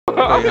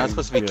Bro, you're not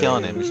supposed to be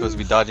killing him. You're supposed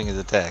to be dodging his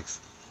attacks.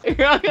 He's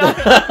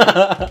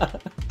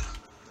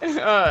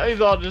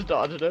all just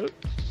dodging it.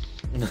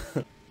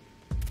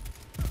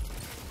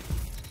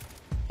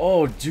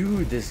 Oh,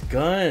 dude, this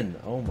gun.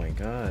 Oh my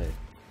god.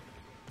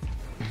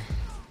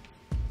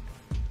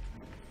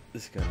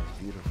 This gun is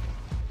beautiful.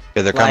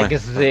 Yeah, they're coming.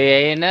 Like the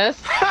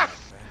anus.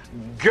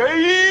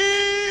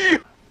 Gay!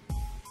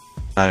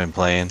 Not even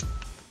playing.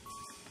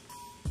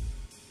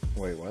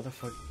 Wait, why the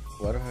fuck?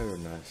 Why do I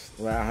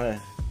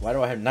have why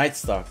do I have Night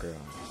Stalker on?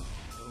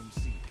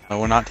 Oh,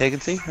 we're not taking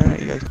C? Alright,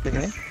 you guys are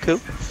taking A? Cool.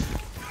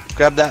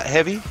 Grab that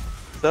heavy.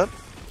 What's up?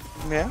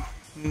 Yeah?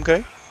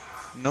 Okay.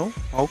 No?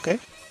 Okay.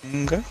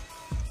 Okay.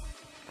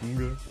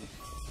 Okay.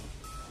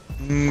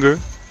 Okay.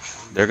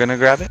 They're gonna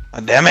grab it? Oh,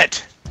 damn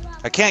it!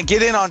 I can't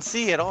get in on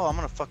C at all. I'm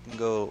gonna fucking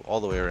go all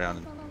the way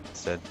around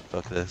instead.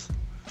 Fuck this.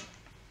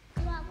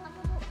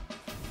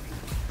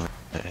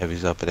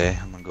 Heavy's up at A.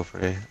 I'm gonna go for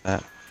A.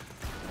 That.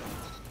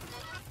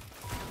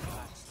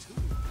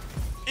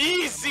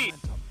 Easy!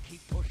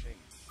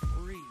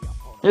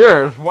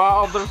 Here's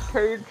Wilder's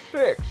Cage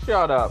 6.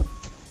 Shut up.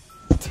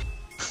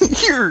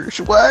 Here's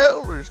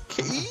Wilder's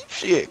Cage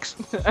 6.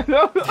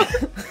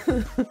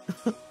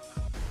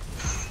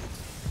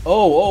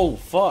 Oh,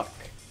 fuck.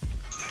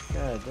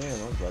 God damn, I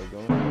was about to go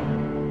in.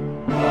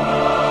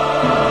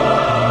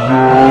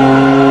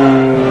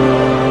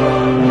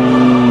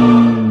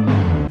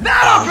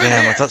 Oh,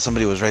 damn, I thought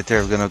somebody was right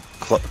there gonna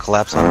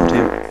collapse on him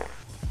too.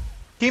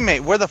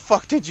 Teammate, where the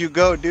fuck did you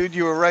go, dude?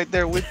 You were right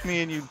there with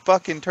me and you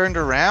fucking turned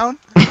around?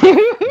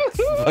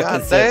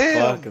 God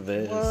damn. Fuck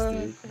this,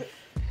 dude.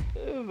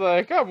 He's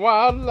like, I'm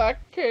wild like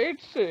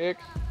Cage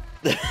 6.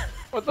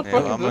 What the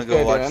fuck is I'm this gonna go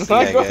guy watch doing? C,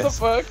 Like, I what the guess.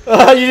 fuck?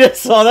 Oh, you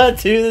just saw that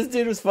too? This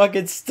dude was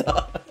fucking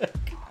stuck.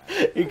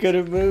 He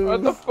couldn't move.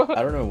 What the fuck?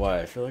 I don't know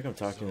why. I feel like I'm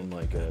talking in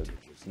like a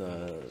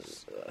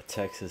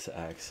Texas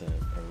accent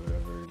or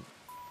whatever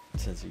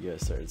since you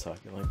guys started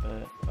talking like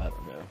that. I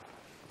don't know.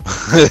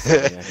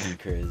 Acting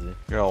crazy.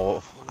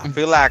 Yo, I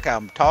feel like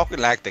I'm talking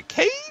like the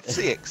Cage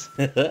 6.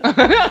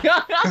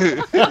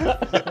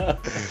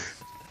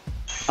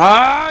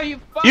 Ah, you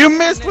fucking You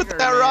missed with nigger,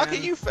 that man. rocket,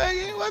 you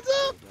faggot. What's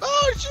up?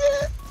 Oh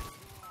shit.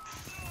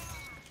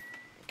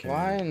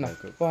 Why in the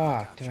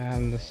fuck do I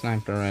have the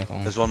sniper rifle?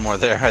 There's one more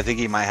there. I think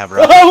he might have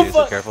rockets too,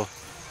 so careful.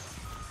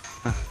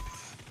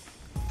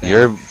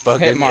 You're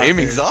fucking marker.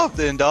 aiming's off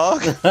then,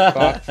 dog.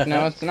 Fuck,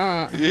 no, it's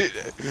not. Dude,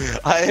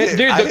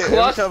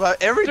 the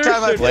every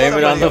time I Blame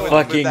it on the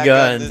fucking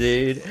gun, gun,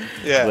 dude.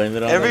 Yeah. Blame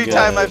it on every the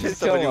time gun. I've hit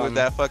somebody with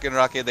that fucking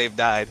rocket, they've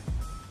died.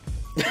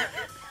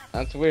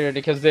 That's weird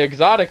because the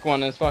exotic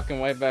one is fucking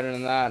way better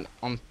than that.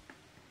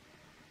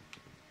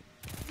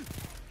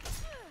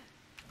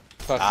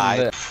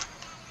 Fucking this.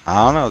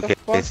 I don't know, What the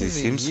fuck Casey. is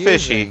he Seems using?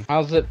 fishy.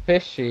 How's it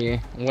fishy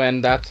when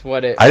that's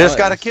what it I just was?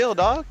 got a kill,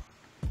 dog.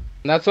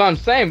 That's what I'm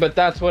saying, but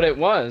that's what it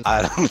was.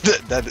 I don't. You're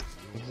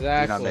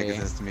Exactly. not making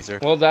sense to me, sir.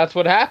 Well, that's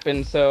what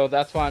happened, so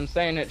that's why I'm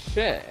saying it's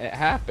shit. It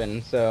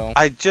happened, so.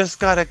 I just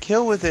got a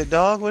kill with it,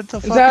 dog. What the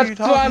fuck are That's you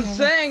what talking I'm about?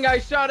 saying. I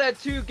shot at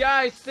two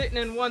guys sitting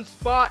in one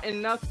spot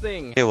and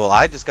nothing. Okay, well,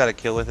 I just got a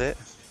kill with it.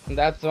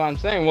 That's what I'm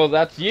saying. Well,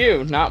 that's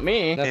you, not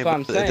me. That's Hey, what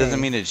I'm but saying. It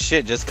doesn't mean it's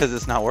shit just because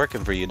it's not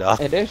working for you,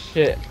 dog. It is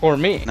shit for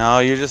me. No,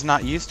 you're just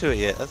not used to it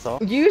yet. That's all.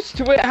 Used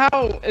to it?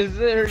 How is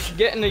there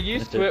getting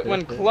used to it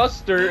when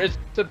cluster is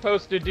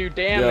supposed to do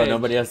damage? Yo,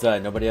 nobody else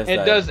died. Nobody else died.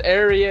 It does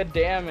area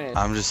damage.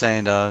 I'm just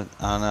saying, dog.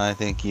 I don't know. I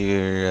think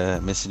you're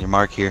missing your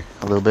mark here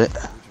a little bit.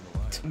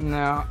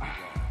 No.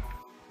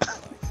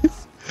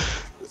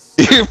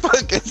 You're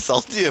fucking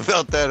salty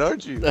about that,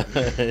 aren't you?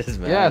 He's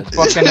mad. Yeah, it's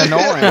fucking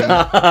annoying.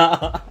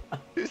 Well,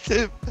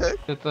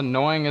 It's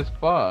annoying as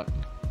fuck.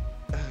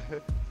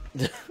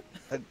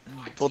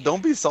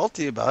 don't be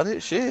salty about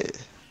it.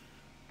 Shit.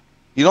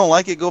 You don't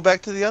like it? Go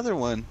back to the other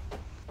one.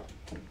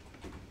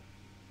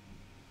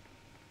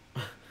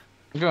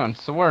 I'm going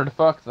swear to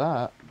fuck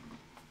that.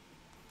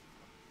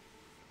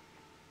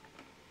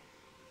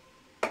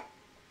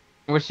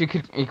 Wish you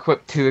could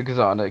equip 2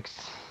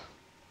 exotics.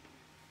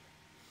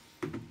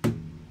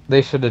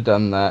 They should have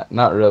done that.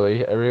 Not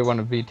really. Everyone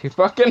would be too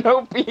fucking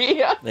OP.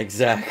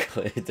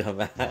 Exactly,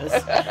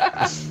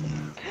 dumbass.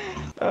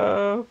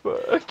 Oh,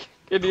 fuck.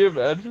 Can you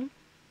imagine?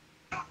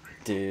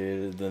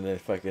 Dude, then they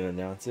fucking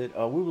announce it.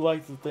 Oh, we would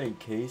like to thank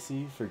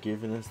Casey for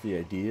giving us the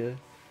idea.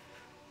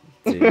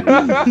 Dude,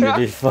 you'd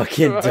be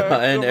fucking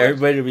done.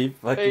 Everybody would be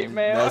fucking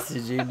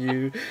messaging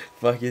you,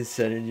 fucking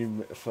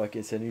sending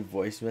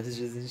voice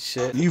messages and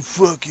shit. You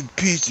fucking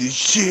piece of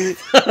shit.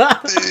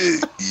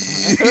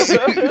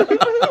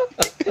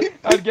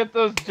 I'd get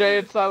those Jay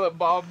and Silent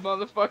Bob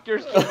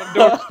motherfuckers from the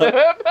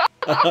doorstep.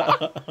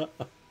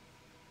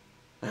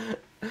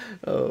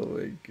 Oh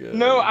my god.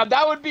 No,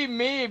 that would be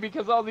me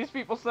because all these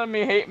people send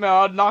me hate mail.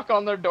 I'd knock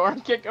on their door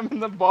and kick them in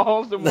the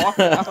balls and walk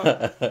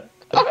out.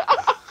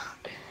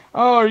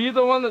 Oh, are you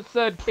the one that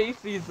said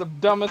Casey's the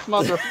dumbest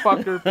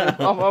motherfucker?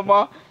 Blah, blah,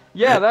 blah.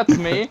 Yeah, that's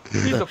me.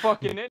 He's a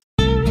fucking idiot.